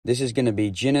This is going to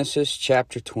be Genesis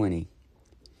chapter 20.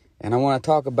 And I want to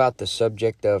talk about the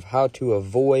subject of how to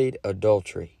avoid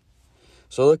adultery.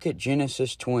 So look at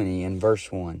Genesis 20 and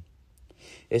verse 1.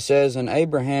 It says, And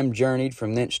Abraham journeyed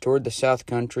from thence toward the south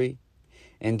country,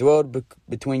 and dwelled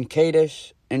between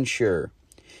Kadesh and Shur,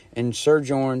 and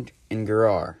sojourned in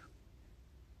Gerar.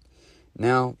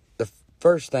 Now, the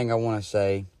first thing I want to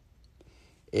say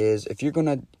is, if you're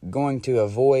going to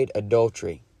avoid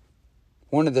adultery,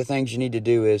 one of the things you need to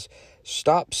do is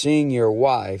stop seeing your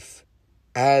wife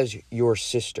as your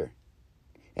sister.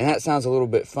 And that sounds a little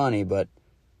bit funny, but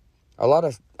a lot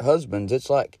of husbands, it's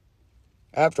like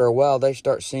after a while they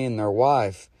start seeing their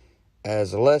wife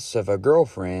as less of a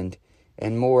girlfriend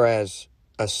and more as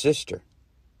a sister.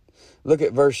 Look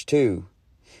at verse 2.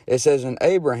 It says, And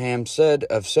Abraham said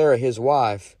of Sarah his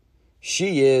wife,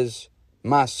 She is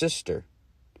my sister.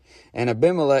 And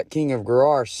Abimelech king of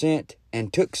Gerar sent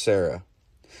and took Sarah.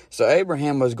 So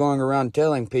Abraham was going around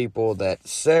telling people that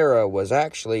Sarah was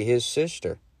actually his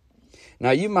sister.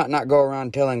 Now, you might not go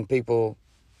around telling people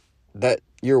that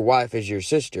your wife is your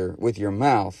sister with your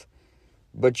mouth,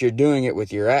 but you're doing it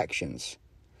with your actions.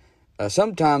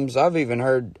 Sometimes I've even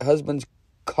heard husbands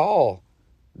call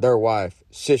their wife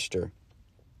sister.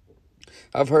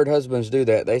 I've heard husbands do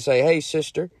that. They say, Hey,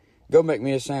 sister, go make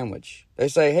me a sandwich. They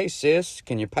say, Hey, sis,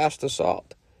 can you pass the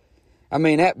salt? I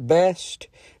mean, at best,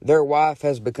 their wife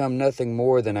has become nothing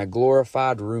more than a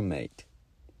glorified roommate.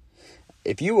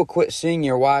 If you will quit seeing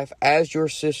your wife as your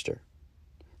sister,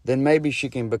 then maybe she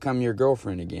can become your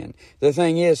girlfriend again. The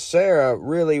thing is, Sarah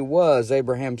really was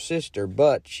Abraham's sister,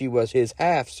 but she was his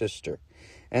half-sister,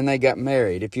 and they got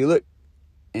married. If you look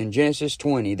in Genesis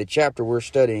 20, the chapter we're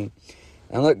studying,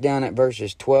 and look down at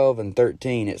verses 12 and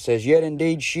 13, it says, Yet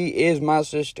indeed she is my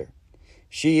sister.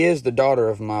 She is the daughter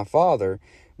of my father,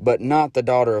 but not the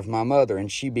daughter of my mother,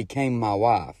 and she became my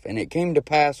wife. And it came to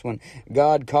pass, when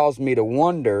God caused me to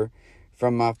wander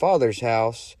from my father's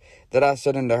house, that I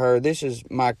said unto her, This is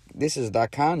thy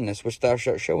kindness which thou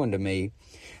shalt show unto me.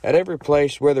 At every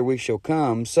place whither we shall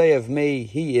come, say of me,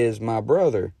 He is my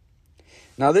brother.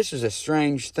 Now this is a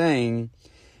strange thing,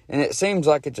 and it seems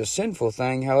like it's a sinful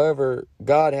thing. However,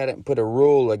 God hadn't put a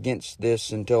rule against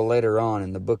this until later on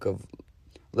in the book of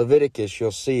Leviticus.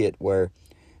 You'll see it where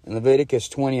in Leviticus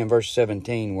 20 and verse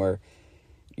 17, where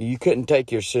you couldn't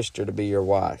take your sister to be your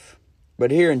wife. But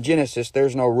here in Genesis,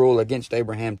 there's no rule against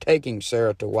Abraham taking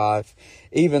Sarah to wife,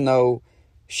 even though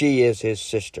she is his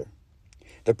sister.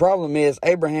 The problem is,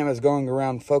 Abraham is going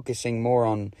around focusing more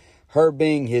on her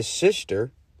being his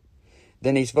sister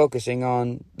than he's focusing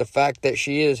on the fact that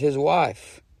she is his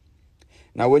wife.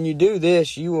 Now, when you do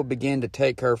this, you will begin to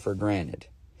take her for granted.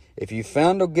 If you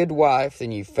found a good wife,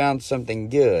 then you found something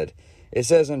good. It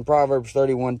says in Proverbs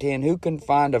 31:10, Who can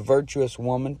find a virtuous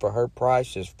woman, for her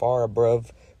price is far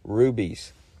above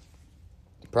rubies.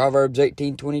 Proverbs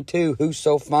 18:22,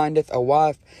 Whoso findeth a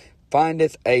wife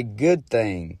findeth a good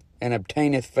thing, and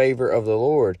obtaineth favor of the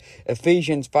Lord.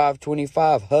 Ephesians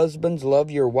 5:25, Husbands,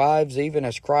 love your wives, even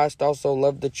as Christ also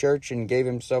loved the church and gave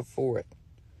himself for it.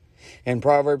 In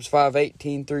Proverbs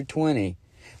 5:18 through 20,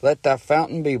 Let thy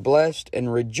fountain be blessed,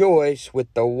 and rejoice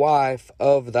with the wife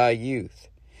of thy youth.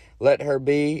 Let her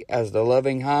be as the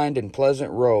loving hind and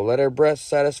pleasant roe. Let her breast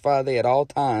satisfy thee at all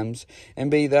times,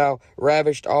 and be thou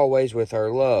ravished always with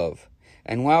her love.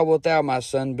 And why wilt thou, my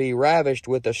son, be ravished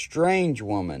with a strange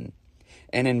woman,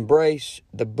 and embrace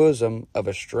the bosom of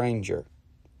a stranger?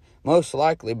 Most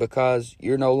likely because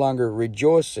you're no longer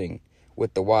rejoicing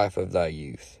with the wife of thy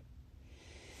youth.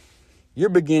 You're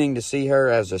beginning to see her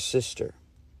as a sister.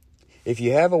 If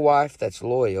you have a wife that's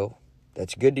loyal,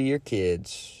 that's good to your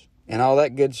kids, and all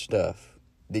that good stuff,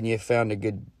 then you've found a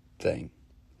good thing.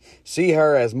 See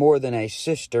her as more than a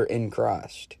sister in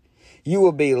Christ. You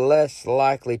will be less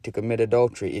likely to commit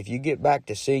adultery if you get back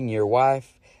to seeing your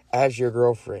wife as your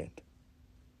girlfriend.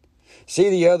 See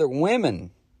the other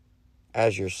women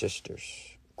as your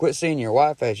sisters. Quit seeing your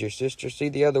wife as your sister. See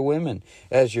the other women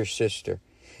as your sister.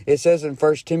 It says in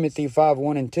 1 Timothy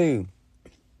 5:1 and 2,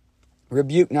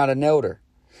 Rebuke not an elder,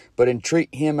 but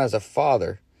entreat him as a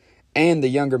father, and the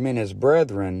younger men as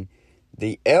brethren,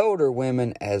 the elder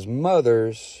women as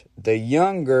mothers, the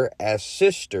younger as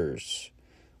sisters,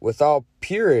 with all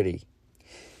purity.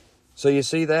 So you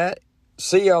see that?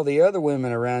 See all the other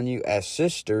women around you as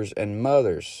sisters and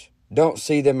mothers. Don't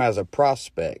see them as a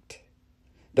prospect.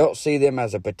 Don't see them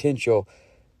as a potential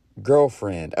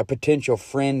girlfriend, a potential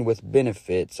friend with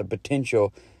benefits, a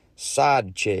potential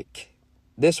side chick.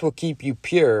 This will keep you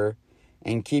pure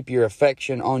and keep your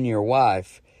affection on your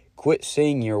wife. Quit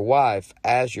seeing your wife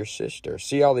as your sister.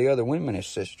 See all the other women as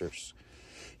sisters.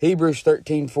 Hebrews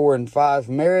 13:4 and 5,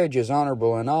 marriage is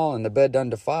honorable in all, and the bed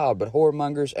undefiled, but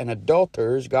whoremongers and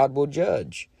adulterers God will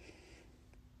judge.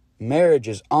 Marriage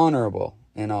is honorable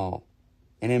in all,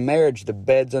 and in marriage the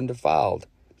bed's undefiled.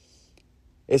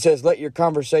 It says, let your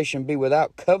conversation be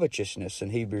without covetousness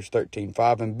in Hebrews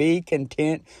 13:5, and be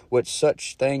content with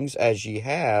such things as ye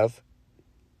have.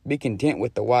 Be content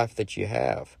with the wife that you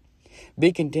have.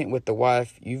 Be content with the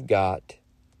wife you've got,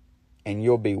 and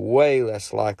you'll be way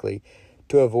less likely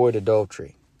to avoid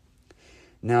adultery.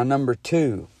 Now, number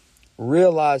 2,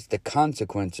 realize the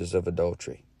consequences of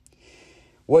adultery.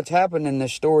 What's happened in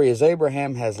this story is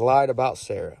Abraham has lied about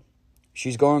Sarah.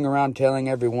 She's going around telling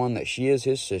everyone that she is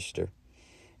his sister.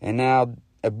 And now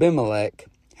Abimelech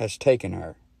has taken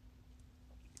her.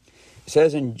 It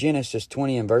says in Genesis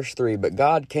 20 and verse 3, but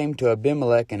God came to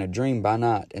Abimelech in a dream by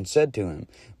night, and said to him,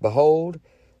 behold,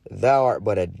 thou art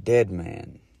but a dead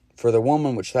man, for the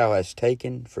woman which thou hast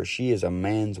taken, for she is a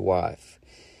man's wife.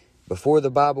 Before the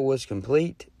Bible was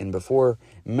complete, and before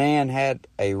man had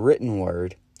a written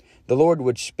word, the Lord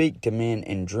would speak to men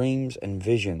in dreams and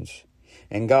visions.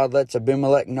 And God lets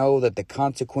Abimelech know that the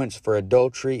consequence for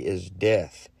adultery is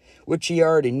death, which he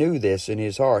already knew this in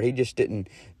his heart. He just didn't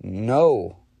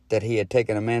know that he had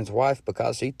taken a man's wife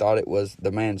because he thought it was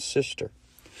the man's sister.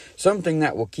 Something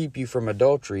that will keep you from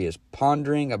adultery is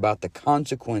pondering about the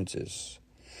consequences.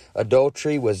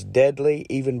 Adultery was deadly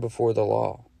even before the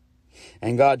law,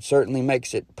 and God certainly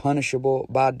makes it punishable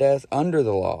by death under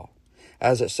the law.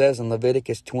 As it says in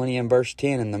Leviticus 20 and verse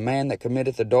 10, and the man that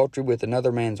committeth adultery with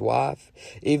another man's wife,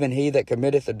 even he that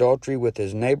committeth adultery with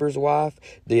his neighbor's wife,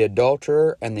 the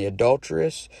adulterer and the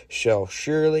adulteress shall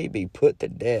surely be put to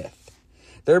death.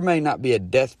 There may not be a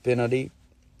death penalty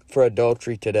for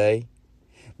adultery today,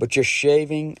 but you're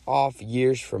shaving off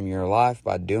years from your life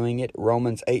by doing it.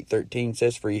 Romans 8:13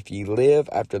 says, for if ye live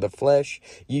after the flesh,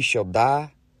 ye shall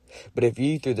die. But if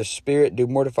ye through the Spirit do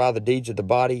mortify the deeds of the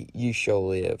body, ye shall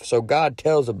live. So God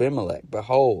tells Abimelech,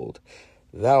 behold,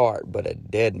 thou art but a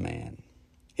dead man.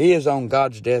 He is on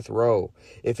God's death row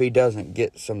if he doesn't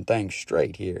get some things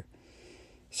straight here.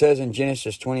 It says in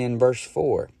Genesis 20 and verse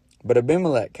 4, but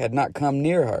Abimelech had not come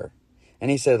near her. And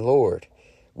he said, Lord,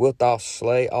 wilt thou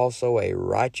slay also a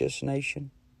righteous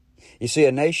nation? You see,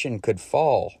 a nation could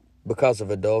fall because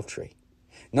of adultery.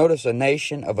 Notice a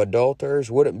nation of adulterers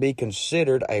wouldn't be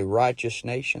considered a righteous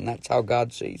nation. That's how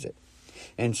God sees it.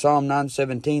 In Psalm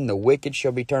 9:17, the wicked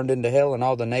shall be turned into hell, and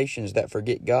all the nations that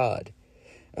forget God.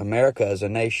 America is a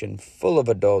nation full of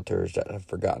adulterers that have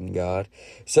forgotten God.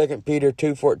 2 Peter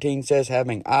 2:14 says,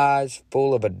 having eyes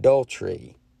full of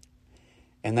adultery,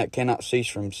 and that cannot cease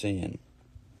from sin.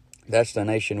 That's the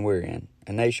nation we're in,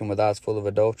 a nation with eyes full of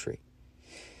adultery.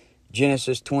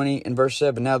 Genesis 20 and verse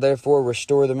 7, now therefore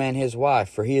restore the man his wife,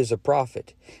 for he is a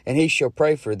prophet, and he shall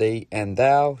pray for thee, and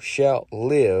thou shalt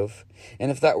live.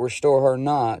 And if thou restore her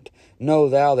not, know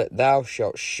thou that thou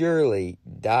shalt surely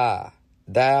die,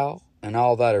 thou and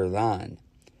all that are thine.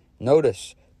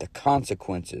 Notice the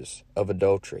consequences of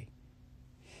adultery.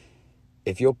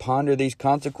 If you'll ponder these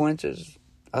consequences,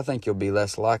 I think you'll be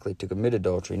less likely to commit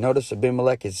adultery. Notice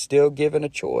Abimelech is still given a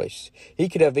choice. He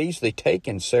could have easily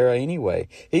taken Sarah anyway.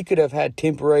 He could have had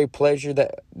temporary pleasure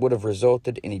that would have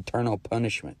resulted in eternal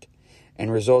punishment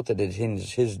and resulted in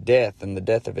his death and the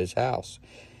death of his house.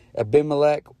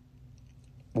 Abimelech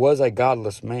was a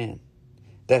godless man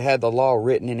that had the law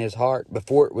written in his heart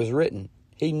before it was written.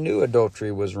 He knew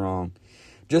adultery was wrong,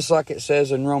 just like it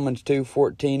says in Romans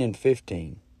 2:14 and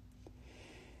 15.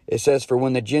 It says, for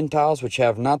when the Gentiles which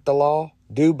have not the law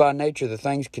do by nature the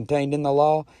things contained in the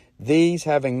law, these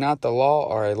having not the law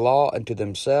are a law unto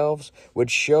themselves,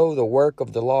 which show the work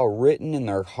of the law written in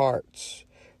their hearts,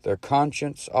 their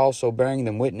conscience also bearing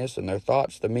them witness, and their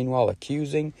thoughts the meanwhile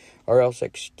accusing or else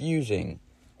excusing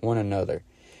one another.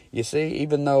 You see,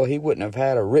 even though he wouldn't have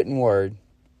had a written word,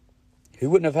 he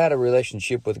wouldn't have had a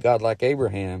relationship with God like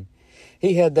Abraham,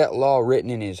 he had that law written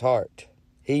in his heart.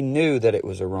 He knew that it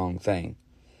was a wrong thing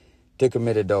to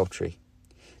commit adultery.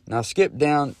 Now skip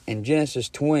down in Genesis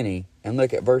 20 and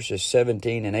look at verses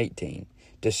 17 and 18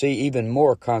 to see even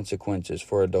more consequences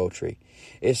for adultery.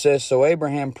 It says, so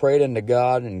Abraham prayed unto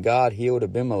God, and God healed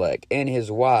Abimelech and his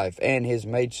wife and his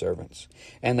maidservants,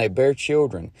 and they bare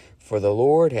children. For the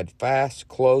Lord had fast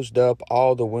closed up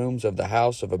all the wombs of the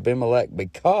house of Abimelech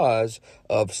because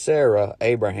of Sarah,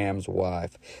 Abraham's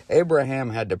wife. Abraham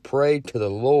had to pray to the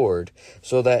Lord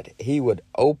so that he would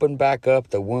open back up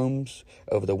the wombs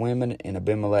of the women in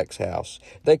Abimelech's house.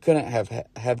 They couldn't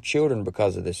have children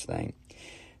because of this thing.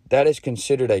 That is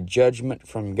considered a judgment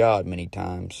from God many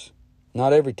times.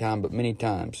 Not every time, but many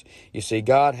times. You see,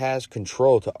 God has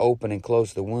control to open and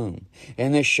close the womb.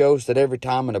 And this shows that every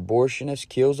time an abortionist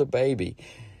kills a baby,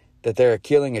 that they are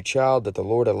killing a child that the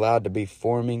Lord allowed to be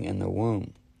forming in the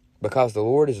womb. Because the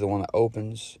Lord is the one that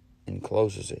opens and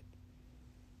closes it.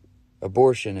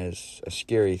 Abortion is a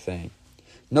scary thing.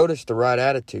 Notice the right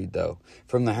attitude, though,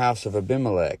 from the house of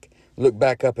Abimelech. Look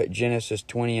back up at Genesis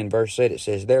 20 and verse 8. It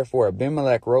says, "Therefore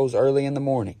Abimelech rose early in the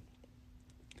morning,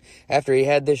 after he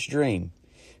had this dream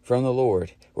from the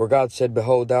Lord, where God said,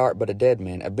 Behold, thou art but a dead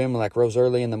man. Abimelech rose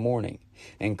early in the morning,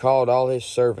 and called all his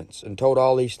servants, and told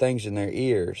all these things in their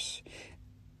ears.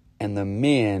 And the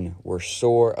men were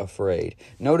sore afraid."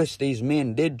 Notice these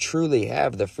men did truly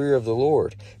have the fear of the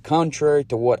Lord, contrary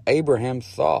to what Abraham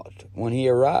thought when he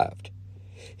arrived.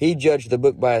 He judged the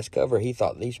book by its cover. He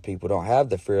thought, these people don't have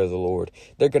the fear of the Lord.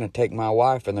 They're going to take my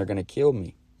wife and they're going to kill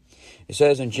me. It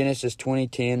says in Genesis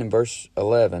 20:10 and verse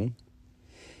 11,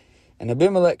 "And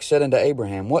Abimelech said unto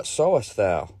Abraham, What sawest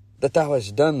thou, that thou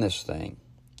hast done this thing?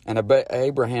 And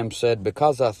Abraham said,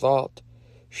 Because I thought,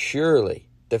 surely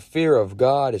the fear of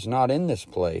God is not in this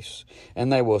place,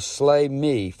 and they will slay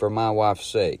me for my wife's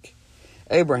sake."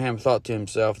 Abraham thought to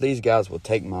himself, these guys will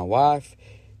take my wife,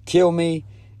 kill me,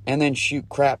 and then shoot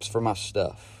craps for my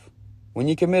stuff. When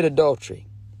you commit adultery,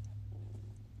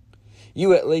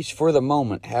 you at least for the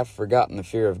moment have forgotten the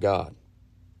fear of God.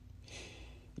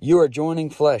 You are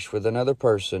joining flesh with another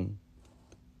person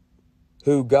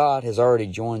who God has already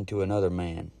joined to another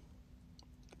man.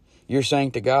 You're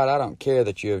saying to God, I don't care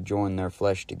that you have joined their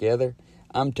flesh together.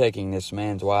 I'm taking this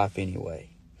man's wife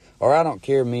anyway. Or I don't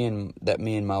care that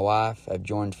me and my wife have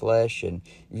joined flesh and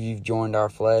you've joined our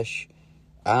flesh.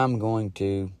 I'm going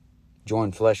to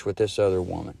join flesh with this other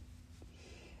woman.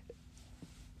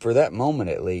 For that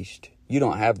moment at least, you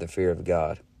don't have the fear of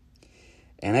God.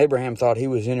 And Abraham thought he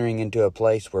was entering into a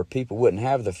place where people wouldn't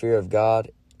have the fear of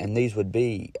God, and these would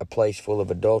be a place full of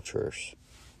adulterers.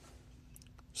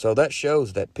 So that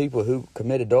shows that people who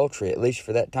commit adultery, at least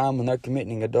for that time when they're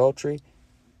committing adultery,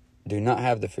 do not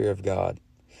have the fear of God.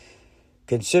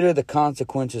 Consider the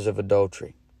consequences of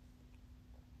adultery.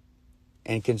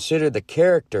 And consider the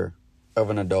character of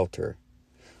an adulterer.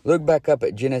 Look back up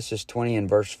at Genesis 20 and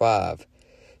verse 5.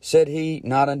 "Said he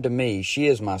not unto me, She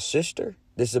is my sister?"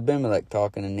 This is Abimelech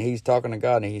talking, and he's talking to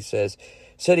God, and he says,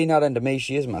 "Said he not unto me,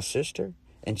 She is my sister?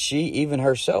 And she even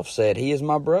herself said, He is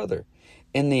my brother.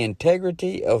 In the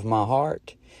integrity of my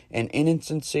heart and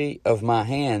innocency of my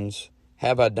hands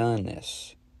have I done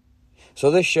this." So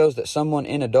this shows that someone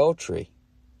in adultery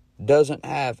doesn't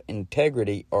have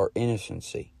integrity or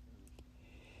innocency.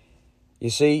 You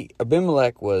see,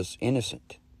 Abimelech was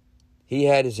innocent. He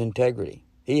had his integrity.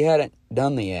 He hadn't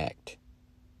done the act.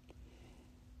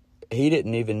 He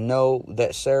didn't even know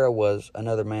that Sarah was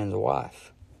another man's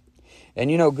wife. And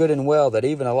you know good and well that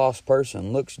even a lost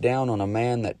person looks down on a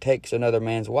man that takes another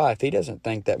man's wife. He doesn't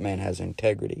think that man has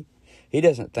integrity. He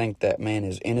doesn't think that man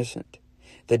is innocent.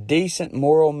 The decent,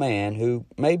 moral man, who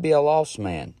may be a lost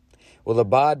man, will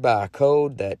abide by a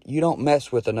code that you don't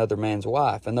mess with another man's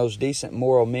wife. And those decent,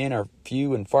 moral men are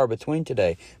few and far between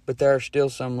today, but there are still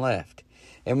some left.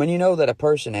 And when you know that a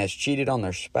person has cheated on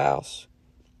their spouse,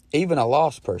 even a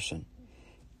lost person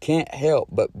can't help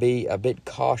but be a bit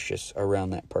cautious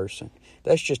around that person.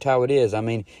 That's just how it is. I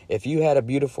mean, if you had a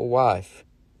beautiful wife,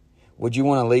 would you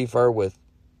want to leave her with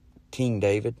King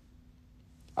David?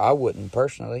 I wouldn't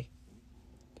personally.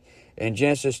 In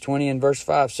Genesis 20 and verse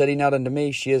 5, "Said he not unto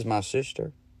me, She is my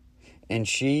sister? And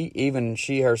she, even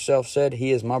she herself said,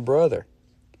 He is my brother.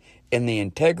 In the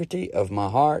integrity of my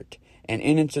heart and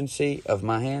innocency of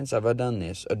my hands have I done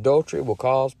this." Adultery will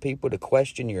cause people to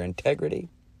question your integrity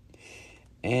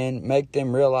and make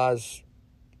them realize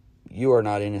you are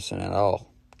not innocent at all.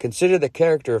 Consider the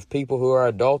character of people who are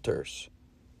adulterers.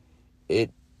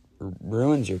 It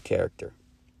ruins your character.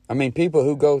 I mean, people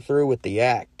who go through with the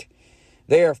act,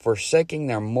 they are forsaking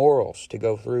their morals to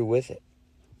go through with it.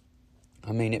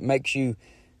 I mean, it makes you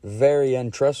very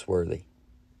untrustworthy.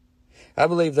 I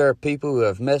believe there are people who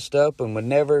have messed up and would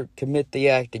never commit the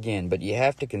act again, but you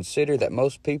have to consider that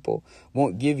most people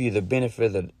won't give you the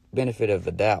benefit of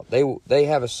the doubt. They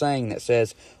have a saying that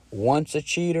says, once a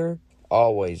cheater,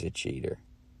 always a cheater.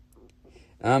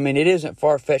 I mean, it isn't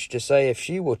far-fetched to say if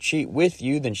she will cheat with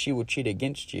you, then she will cheat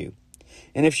against you.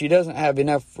 And if she doesn't have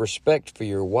enough respect for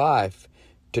your wife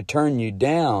to turn you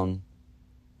down,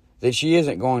 then she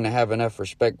isn't going to have enough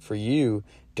respect for you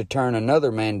to turn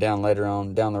another man down later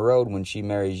on down the road when she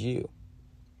marries you.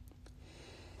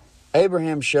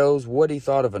 Abraham shows what he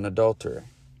thought of an adulterer.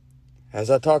 As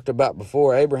I talked about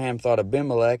before, Abraham thought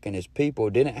Abimelech and his people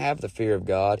didn't have the fear of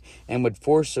God and would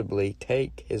forcibly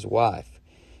take his wife.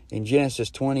 In Genesis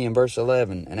 20 and verse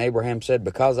 11, and Abraham said,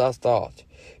 because I thought,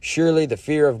 surely the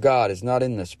fear of God is not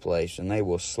in this place, and they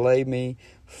will slay me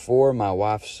for my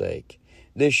wife's sake.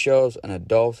 This shows an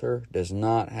adulterer does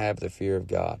not have the fear of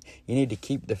God. You need to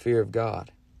keep the fear of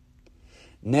God.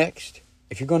 Next,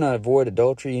 if you're going to avoid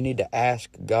adultery, you need to ask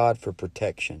God for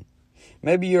protection.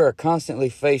 Maybe you are constantly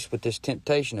faced with this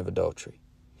temptation of adultery.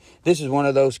 This is one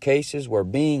of those cases where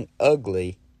being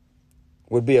ugly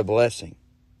would be a blessing.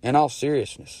 In all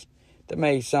seriousness, that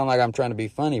may sound like I'm trying to be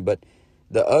funny, but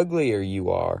the uglier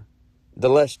you are, the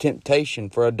less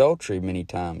temptation for adultery many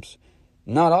times.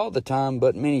 Not all the time,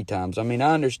 but many times. I mean,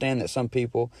 I understand that some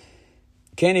people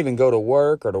can't even go to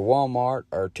work or to Walmart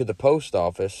or to the post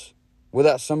office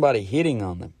without somebody hitting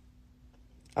on them.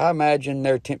 I imagine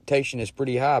their temptation is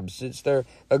pretty high. Since they're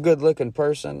a good-looking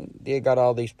person, they got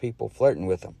all these people flirting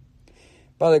with them.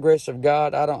 By the grace of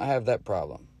God, I don't have that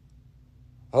problem.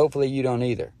 Hopefully you don't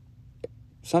either.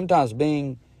 Sometimes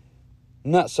being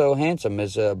not so handsome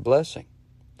is a blessing.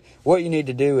 What you need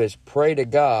to do is pray to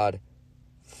God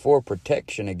for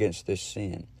protection against this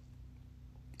sin.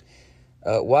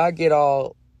 Why get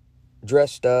all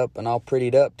dressed up and all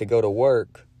prettied up to go to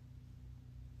work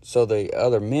so the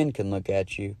other men can look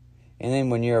at you, and then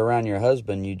when you're around your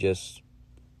husband, you just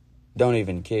don't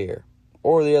even care?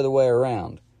 Or the other way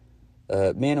around.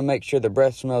 Men will make sure the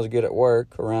breath smells good at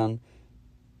work around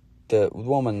the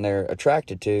woman they're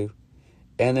attracted to,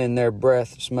 and then their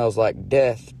breath smells like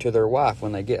death to their wife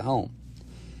when they get home.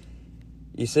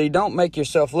 You see, don't make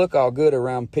yourself look all good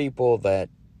around people that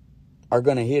are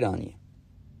going to hit on you,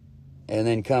 and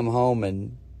then come home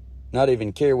and not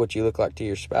even care what you look like to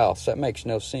your spouse. That makes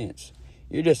no sense.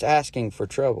 You're just asking for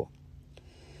trouble.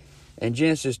 In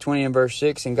Genesis 20 and verse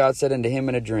 6, and God said unto him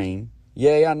in a dream,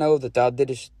 Yea, I know that thou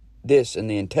didst this in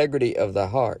the integrity of thy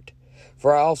heart.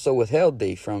 For I also withheld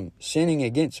thee from sinning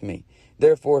against me.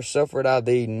 Therefore suffered I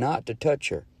thee not to touch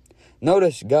her.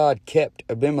 Notice God kept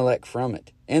Abimelech from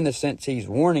it, in the sense he's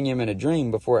warning him in a dream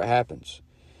before it happens.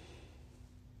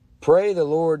 Pray the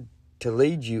Lord to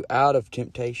lead you out of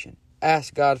temptation.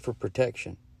 Ask God for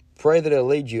protection. Pray that He'll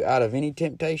lead you out of any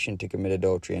temptation to commit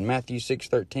adultery. In Matthew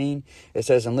 6:13, it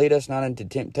says, And lead us not into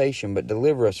temptation, but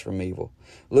deliver us from evil.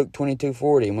 Luke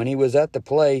 22:40, And when He was at the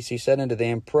place, He said unto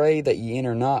them, Pray that ye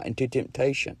enter not into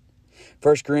temptation.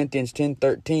 1 Corinthians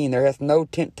 10:13, There hath no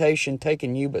temptation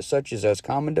taken you, but such as is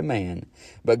common to man.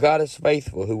 But God is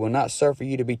faithful, who will not suffer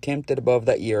you to be tempted above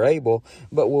that ye are able,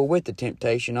 but will with the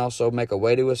temptation also make a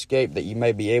way to escape, that ye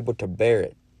may be able to bear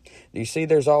it. You see,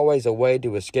 there's always a way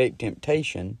to escape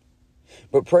temptation,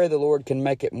 but pray the Lord can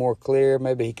make it more clear.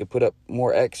 Maybe He could put up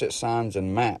more exit signs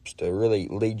and maps to really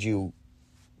lead you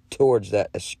towards that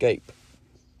escape.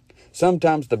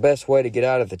 Sometimes the best way to get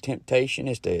out of the temptation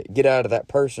is to get out of that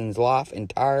person's life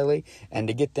entirely and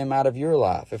to get them out of your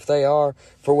life. If they are,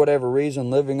 for whatever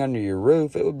reason, living under your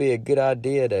roof, it would be a good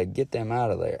idea to get them out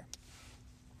of there.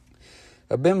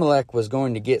 Abimelech was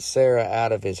going to get Sarah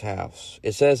out of his house.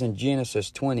 It says in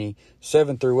Genesis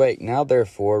 20:7-8, Now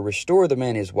therefore restore the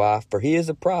man his wife, for he is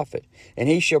a prophet, and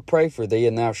he shall pray for thee,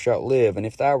 and thou shalt live. And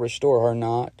if thou restore her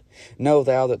not, know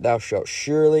thou that thou shalt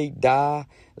surely die,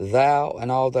 thou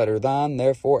and all that are thine.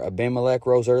 Therefore Abimelech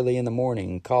rose early in the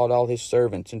morning, and called all his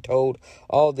servants, and told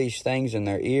all these things in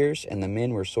their ears, and the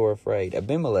men were sore afraid.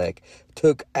 Abimelech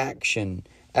took action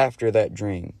after that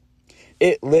dream.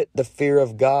 It lit the fear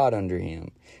of God under him.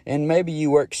 And maybe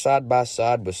you work side by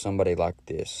side with somebody like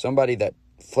this, somebody that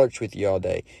flirts with you all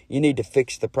day. You need to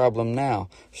fix the problem now.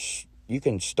 You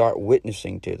can start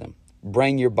witnessing to them.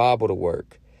 Bring your Bible to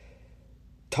work.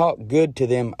 Talk good to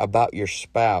them about your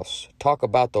spouse. Talk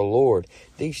about the Lord.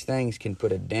 These things can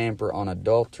put a damper on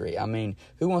adultery. I mean,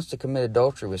 who wants to commit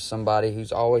adultery with somebody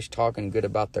who's always talking good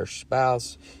about their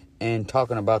spouse and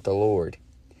talking about the Lord?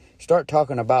 Start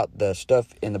talking about the stuff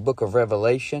in the book of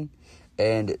Revelation,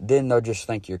 and then they'll just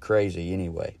think you're crazy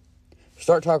anyway.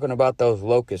 Start talking about those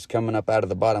locusts coming up out of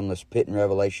the bottomless pit in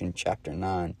Revelation chapter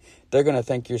 9. They're going to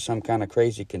think you're some kind of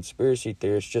crazy conspiracy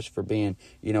theorist just for being,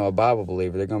 a Bible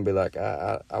believer. They're going to be like,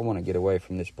 I want to get away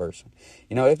from this person.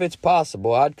 If it's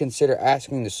possible, I'd consider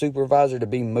asking the supervisor to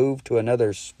be moved to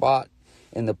another spot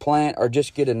in the plant or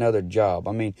just get another job.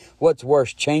 I mean, what's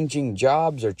worse, changing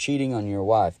jobs or cheating on your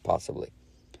wife, possibly?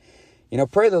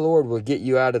 Pray the Lord will get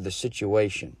you out of the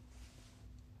situation.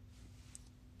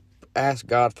 Ask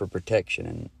God for protection.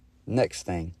 And next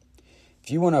thing, if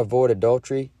you want to avoid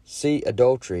adultery, see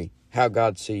adultery how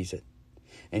God sees it.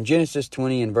 In Genesis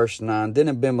 20 and verse 9, Then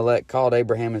Abimelech called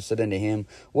Abraham and said unto him,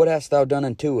 What hast thou done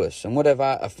unto us? And what have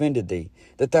I offended thee?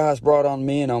 That thou hast brought on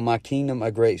me and on my kingdom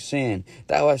a great sin.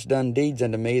 Thou hast done deeds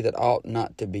unto me that ought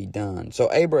not to be done.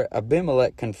 So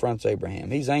Abimelech confronts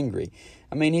Abraham. He's angry.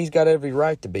 I mean, he's got every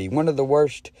right to be. One of the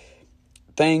worst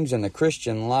things in the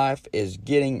Christian life is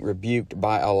getting rebuked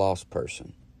by a lost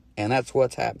person. And that's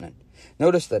what's happening.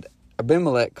 Notice that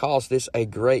Abimelech calls this a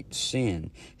great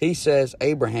sin. He says,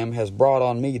 Abraham has brought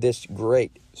on me this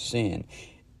great sin.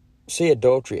 See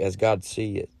adultery as God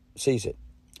sees it.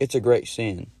 It's a great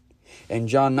sin. In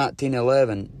John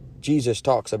 19:11, Jesus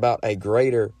talks about a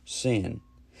greater sin.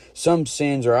 Some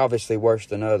sins are obviously worse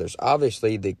than others.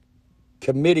 Obviously,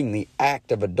 committing the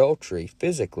act of adultery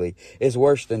physically is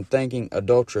worse than thinking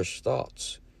adulterous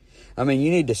thoughts. I mean,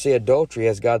 you need to see adultery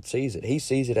as God sees it. He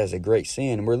sees it as a great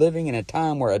sin. We're living in a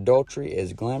time where adultery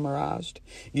is glamorized.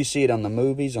 You see it on the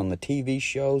movies, on the TV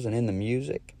shows, and in the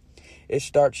music. It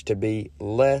starts to be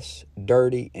less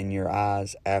dirty in your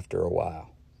eyes after a while.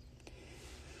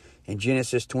 In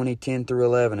Genesis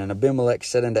 20:10-11, And Abimelech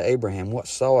said unto Abraham, What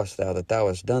sawest thou that thou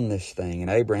hast done this thing? And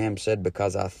Abraham said,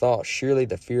 Because I thought, surely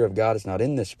the fear of God is not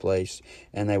in this place,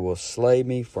 and they will slay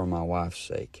me for my wife's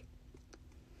sake.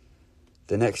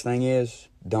 The next thing is,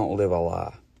 don't live a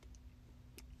lie.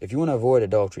 If you want to avoid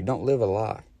adultery, don't live a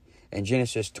lie. In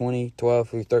Genesis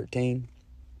 20:12-13,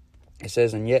 it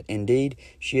says, And yet indeed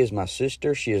she is my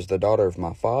sister, she is the daughter of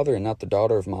my father, and not the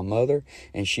daughter of my mother,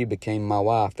 and she became my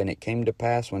wife. And it came to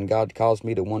pass, when God caused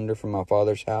me to wander from my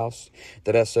father's house,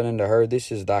 that I said unto her,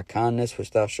 This is thy kindness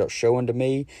which thou shalt show unto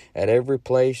me at every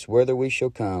place whither we shall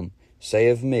come. Say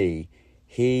of me,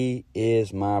 He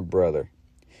is my brother.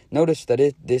 Notice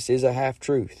that this is a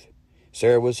half-truth.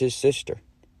 Sarah was his sister,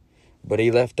 but he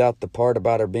left out the part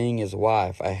about her being his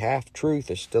wife. A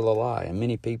half-truth is still a lie, and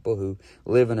many people who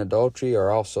live in adultery are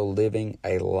also living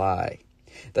a lie.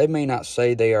 They may not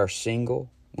say they are single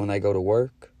when they go to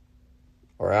work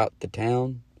or out to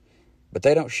town, but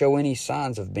they don't show any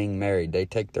signs of being married. They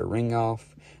take their ring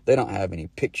off. They don't have any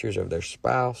pictures of their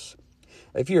spouse.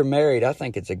 If you're married, I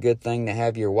think it's a good thing to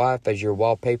have your wife as your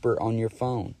wallpaper on your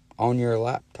phone, on your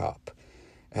laptop.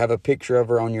 Have a picture of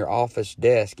her on your office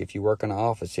desk if you work in an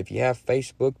office. If you have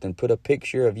Facebook, then put a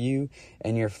picture of you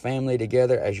and your family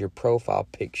together as your profile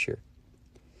picture.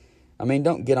 I mean,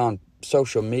 don't get on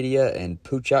social media and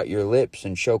pooch out your lips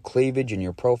and show cleavage in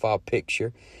your profile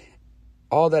picture.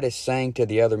 All that is saying to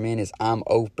the other men is, I'm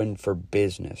open for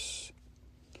business.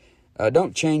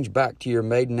 Don't change back to your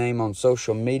maiden name on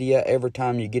social media every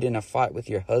time you get in a fight with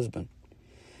your husband.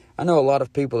 I know a lot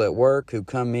of people at work who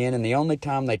come in and the only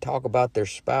time they talk about their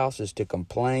spouse is to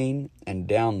complain and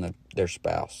down their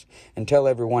spouse and tell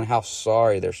everyone how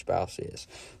sorry their spouse is.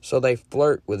 So they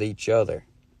flirt with each other.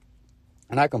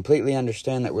 And I completely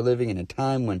understand that we're living in a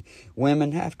time when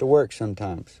women have to work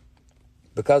sometimes.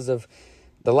 Because of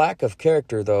the lack of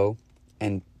character, though,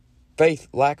 and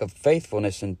lack of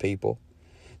faithfulness in people,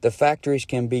 the factories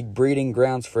can be breeding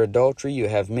grounds for adultery. You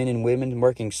have men and women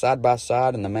working side by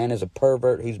side, and the man is a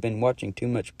pervert who's been watching too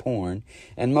much porn.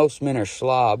 And most men are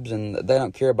slobs, and they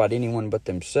don't care about anyone but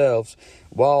themselves,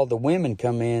 while the women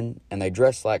come in and they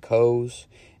dress like hoes,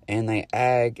 and they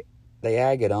ag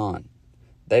it on.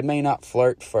 They may not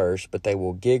flirt first, but they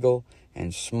will giggle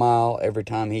and smile every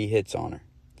time he hits on her.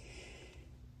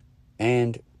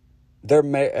 And they're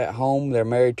at home, they're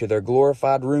married to their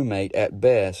glorified roommate at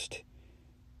best.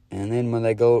 And then when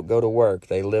they go to work,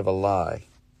 they live a lie.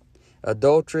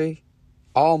 Adultery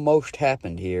almost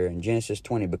happened here in Genesis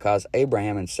 20 because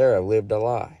Abraham and Sarah lived a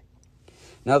lie.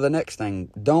 Now the next thing,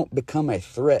 don't become a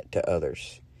threat to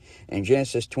others. In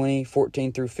Genesis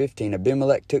 20:14-15,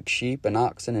 Abimelech took sheep and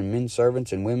oxen and men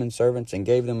servants and women servants and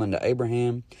gave them unto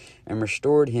Abraham and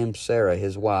restored him Sarah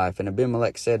his wife. And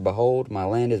Abimelech said, Behold, my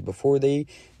land is before thee,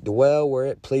 dwell where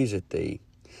it pleaseth thee.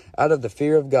 Out of the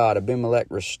fear of God, Abimelech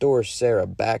restores Sarah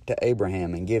back to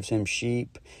Abraham and gives him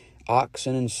sheep,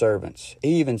 oxen, and servants.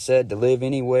 He even said to live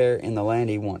anywhere in the land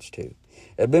he wants to.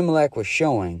 Abimelech was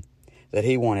showing that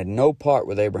he wanted no part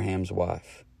with Abraham's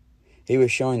wife. He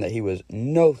was showing that he was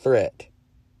no threat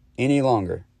any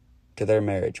longer to their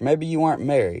marriage. Maybe you aren't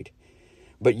married,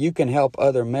 but you can help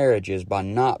other marriages by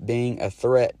not being a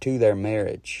threat to their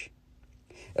marriage.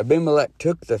 Abimelech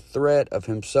took the threat of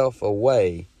himself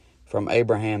away from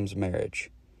Abraham's marriage.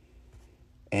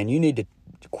 And you need to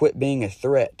quit being a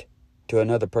threat to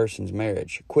another person's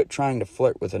marriage. Quit trying to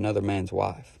flirt with another man's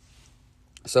wife.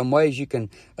 Some ways you can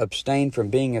abstain from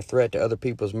being a threat to other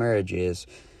people's marriage is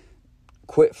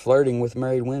quit flirting with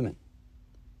married women.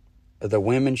 The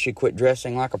women should quit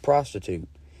dressing like a prostitute.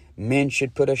 Men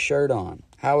should put a shirt on.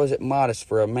 How is it modest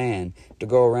for a man to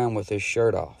go around with his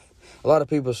shirt off? A lot of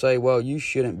people say, well, you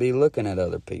shouldn't be looking at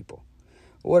other people.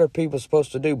 What are people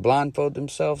supposed to do, blindfold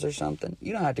themselves or something?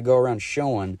 You don't have to go around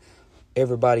showing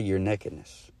everybody your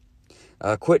nakedness.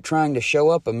 Quit trying to show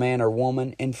up a man or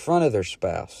woman in front of their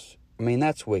spouse. I mean,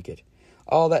 that's wicked.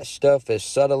 All that stuff is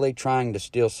subtly trying to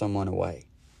steal someone away.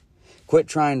 Quit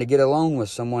trying to get along with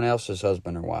someone else's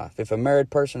husband or wife. If a married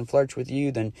person flirts with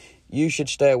you, then you should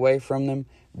stay away from them.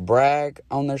 Brag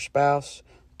on their spouse.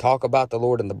 Talk about the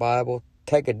Lord and the Bible.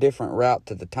 Take a different route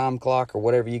to the time clock or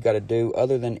whatever you got to do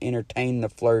other than entertain the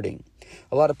flirting.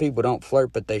 A lot of people don't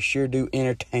flirt, but they sure do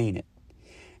entertain it.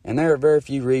 And there are very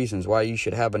few reasons why you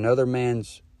should have another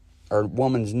man's or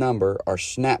woman's number or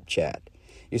Snapchat.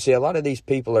 You see, a lot of these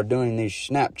people are doing these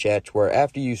Snapchats where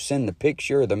after you send the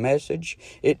picture or the message,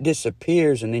 it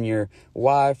disappears and then your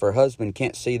wife or husband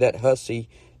can't see that hussy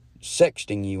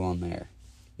sexting you on there.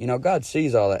 You know, God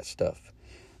sees all that stuff.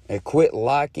 And quit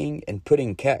liking and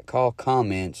putting catcall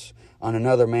comments on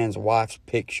another man's wife's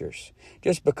pictures.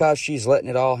 Just because she's letting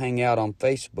it all hang out on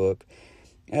Facebook,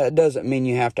 it doesn't mean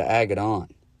you have to ag it on.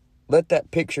 Let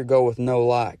that picture go with no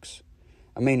likes.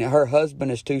 I mean, her husband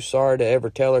is too sorry to ever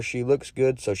tell her she looks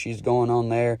good, so she's going on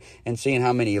there and seeing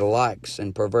how many likes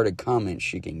and perverted comments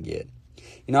she can get.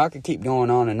 You know, I could keep going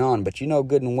on, but you know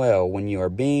good and well when you are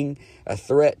being a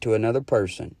threat to another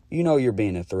person, you know you're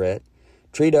being a threat.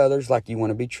 Treat others like you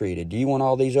want to be treated. Do you want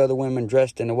all these other women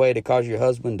dressed in a way to cause your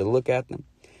husband to look at them?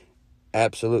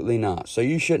 Absolutely not. So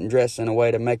you shouldn't dress in a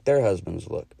way to make their husbands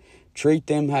look. Treat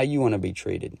them how you want to be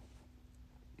treated.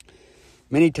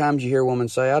 Many times you hear women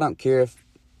say, I don't care if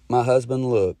my husband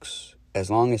looks as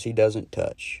long as he doesn't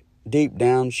touch. Deep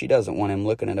down, she doesn't want him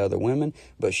looking at other women,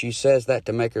 but she says that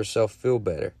to make herself feel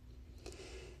better.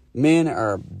 Men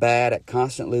are bad at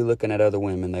constantly looking at other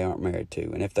women they aren't married to.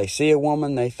 And if they see a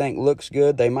woman they think looks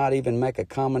good, they might even make a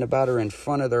comment about her in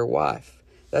front of their wife.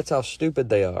 That's how stupid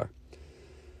they are.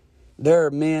 There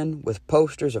are men with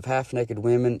posters of half-naked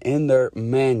women in their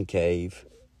man cave,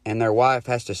 and their wife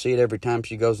has to see it every time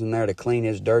she goes in there to clean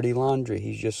his dirty laundry.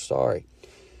 He's just sorry.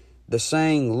 The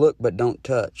saying, look but don't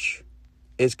touch,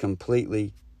 is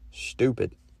completely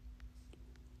stupid.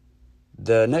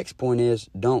 The next point is,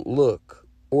 don't look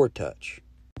or touch.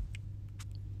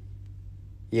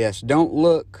 Yes, don't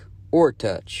look or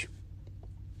touch.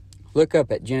 Look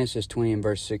up at Genesis 20 and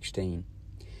verse 16.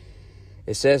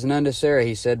 It says, and unto Sarah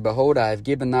he said, behold, I have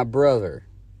given thy brother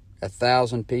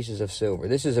 1,000 pieces of silver.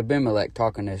 This is Abimelech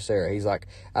talking to Sarah. He's like,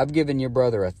 I've given your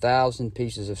brother 1,000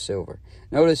 pieces of silver.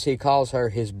 Notice he calls her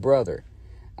his brother.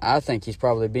 I think he's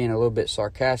probably being a little bit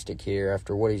sarcastic here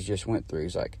after what he's just went through.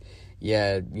 He's like,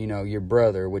 yeah, you know, your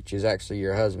brother, which is actually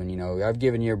your husband, you know, I've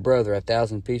given your brother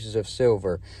 1,000 pieces of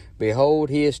silver.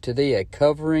 Behold, he is to thee a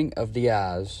covering of the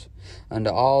eyes unto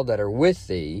all that are with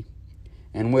thee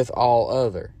and with all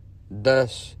other.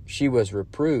 Thus she was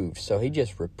reproved. So he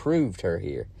just reproved her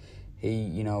here. He,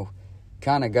 you know,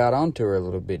 kind of got onto her a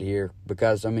little bit here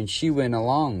because, I mean, she went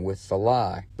along with the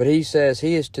lie. But he says,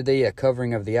 he is to thee a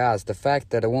covering of the eyes. The fact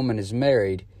that a woman is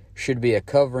married should be a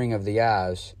covering of the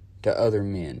eyes to other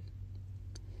men.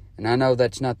 And I know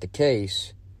that's not the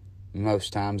case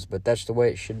most times, but that's the way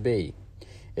it should be.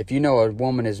 If you know a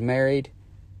woman is married,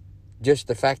 just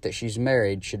the fact that she's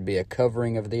married should be a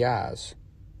covering of the eyes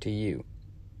to you.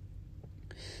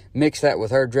 Mix that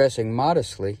with her dressing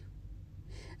modestly,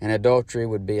 and adultery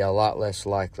would be a lot less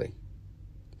likely.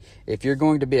 If you're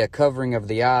going to be a covering of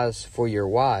the eyes for your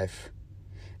wife,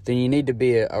 then you need to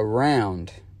be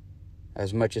around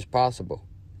as much as possible.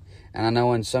 And I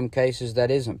know in some cases that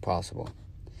isn't possible.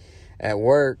 At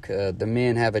work, the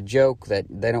men have a joke that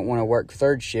they don't want to work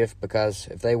third shift because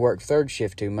if they work third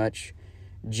shift too much,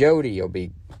 Jody will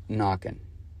be knocking.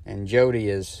 And Jody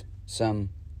is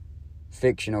some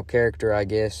fictional character, I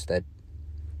guess, that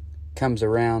comes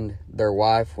around their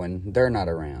wife when they're not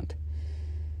around.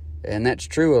 And that's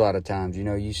true a lot of times. You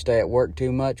know, you stay at work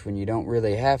too much when you don't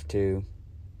really have to.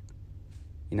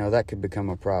 You know, that could become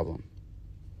a problem.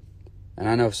 And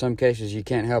I know in some cases you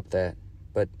can't help that.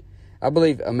 But I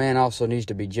believe a man also needs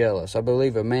to be jealous. I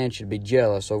believe a man should be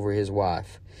jealous over his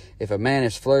wife. If a man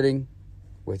is flirting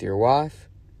with your wife,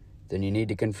 then you need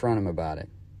to confront him about it.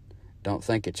 Don't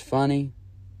think it's funny.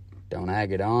 Don't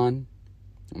ag it on.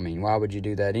 I mean, why would you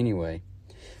do that anyway?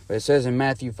 But it says in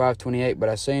Matthew 5:28, but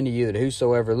I say unto you that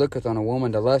whosoever looketh on a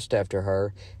woman to lust after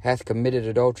her hath committed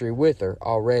adultery with her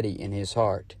already in his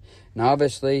heart. Now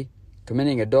obviously,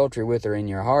 committing adultery with her in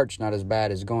your heart's not as bad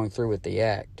as going through with the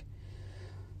act.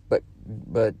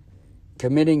 But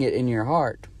committing it in your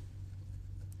heart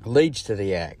leads to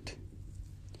the act.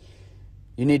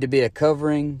 You need to be a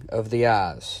covering of the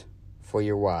eyes for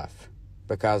your wife.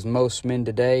 because most men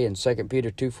today in 2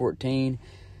 Peter 2:14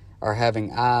 are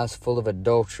having eyes full of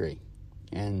adultery,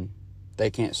 and they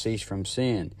can't cease from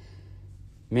sin.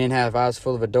 Men have eyes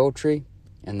full of adultery,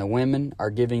 and the women are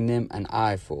giving them an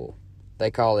eyeful.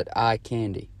 They call it eye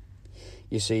candy.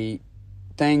 You see,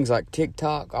 things like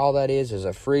TikTok, all that is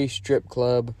a free strip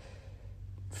club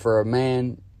for a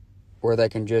man where they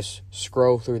can just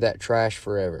scroll through that trash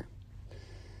forever.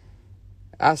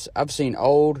 I've seen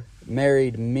old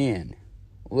married men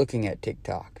looking at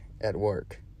TikTok at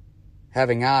work,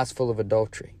 having eyes full of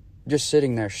adultery, just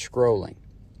sitting there scrolling.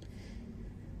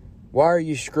 Why are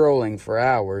you scrolling for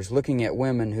hours looking at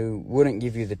women who wouldn't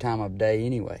give you the time of day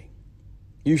anyway?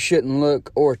 You shouldn't look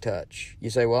or touch. You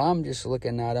say, well, I'm just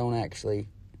looking, I don't actually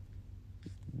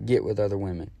get with other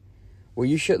women. Well,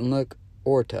 you shouldn't look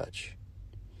or touch.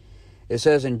 It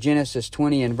says in Genesis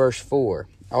 20 and verse 4,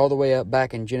 all the way up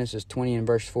back in Genesis 20 and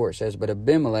verse 4, it says, but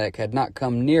Abimelech had not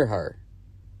come near her.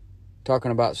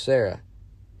 Talking about Sarah.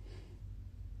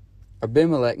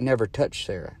 Abimelech never touched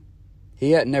Sarah.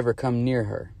 He had never come near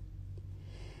her.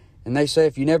 And they say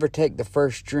if you never take the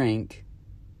first drink,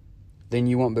 then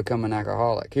you won't become an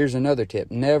alcoholic. Here's another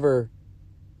tip. Never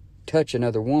touch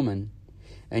another woman,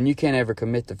 and you can't ever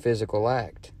commit the physical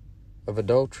act of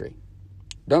adultery.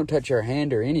 Don't touch her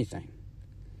hand or anything.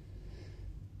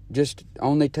 Just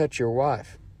only touch your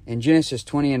wife. In Genesis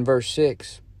 20 and verse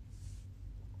 6,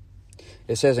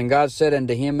 it says, and God said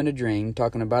unto him in a dream,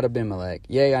 talking about Abimelech,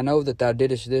 yea, I know that thou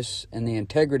didst this in the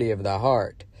integrity of thy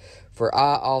heart, for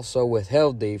I also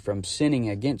withheld thee from sinning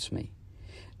against me.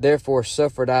 Therefore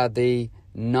suffered I thee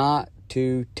not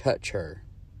to touch her.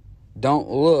 Don't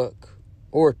look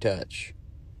or touch.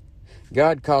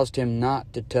 God caused him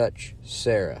not to touch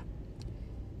Sarah.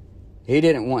 He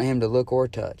didn't want him to look or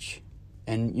touch.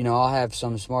 And, I'll have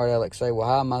some smart aleck say, well,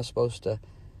 how am I supposed to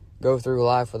go through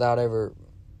life without ever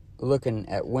looking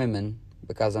at women?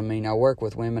 Because, I work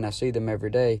with women. I see them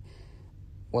every day.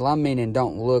 Well, I'm meaning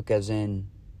don't look as in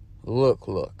look.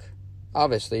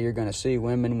 Obviously, you're going to see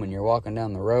women when you're walking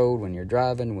down the road, when you're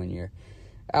driving, when you're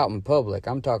out in public.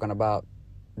 I'm talking about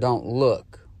don't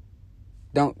look.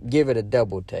 Don't give it a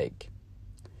double take.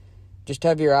 Just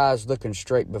have your eyes looking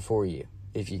straight before you,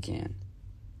 if you can.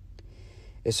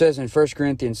 It says in 1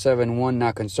 Corinthians 7:1,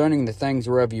 now concerning the things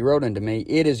whereof you wrote unto me,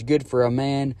 it is good for a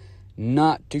man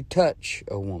not to touch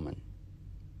a woman.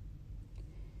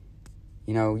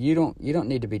 You don't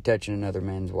need to be touching another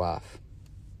man's wife.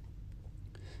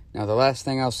 Now, the last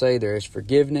thing I'll say, there is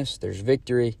forgiveness, there's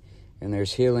victory, and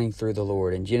there's healing through the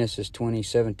Lord. In Genesis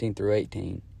 20:17 through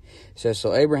 18, it says,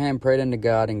 so Abraham prayed unto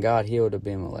God, and God healed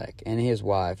Abimelech, and his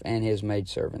wife, and his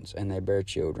maidservants, and they bare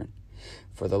children.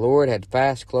 For the Lord had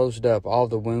fast closed up all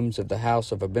the wombs of the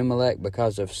house of Abimelech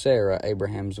because of Sarah,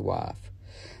 Abraham's wife.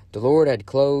 The Lord had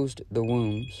closed the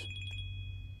wombs.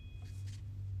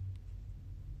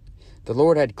 The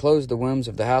Lord had closed the wombs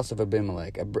of the house of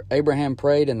Abimelech. Abraham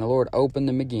prayed, and the Lord opened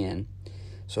them again.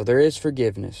 So there is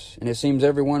forgiveness, and it seems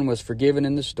everyone was forgiven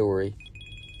in the story.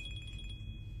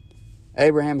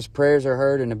 Abraham's prayers are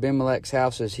heard, and Abimelech's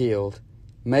house is healed.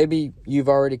 Maybe you've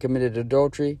already committed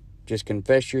adultery. Just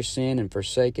confess your sin and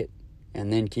forsake it,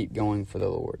 and then keep going for the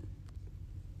Lord.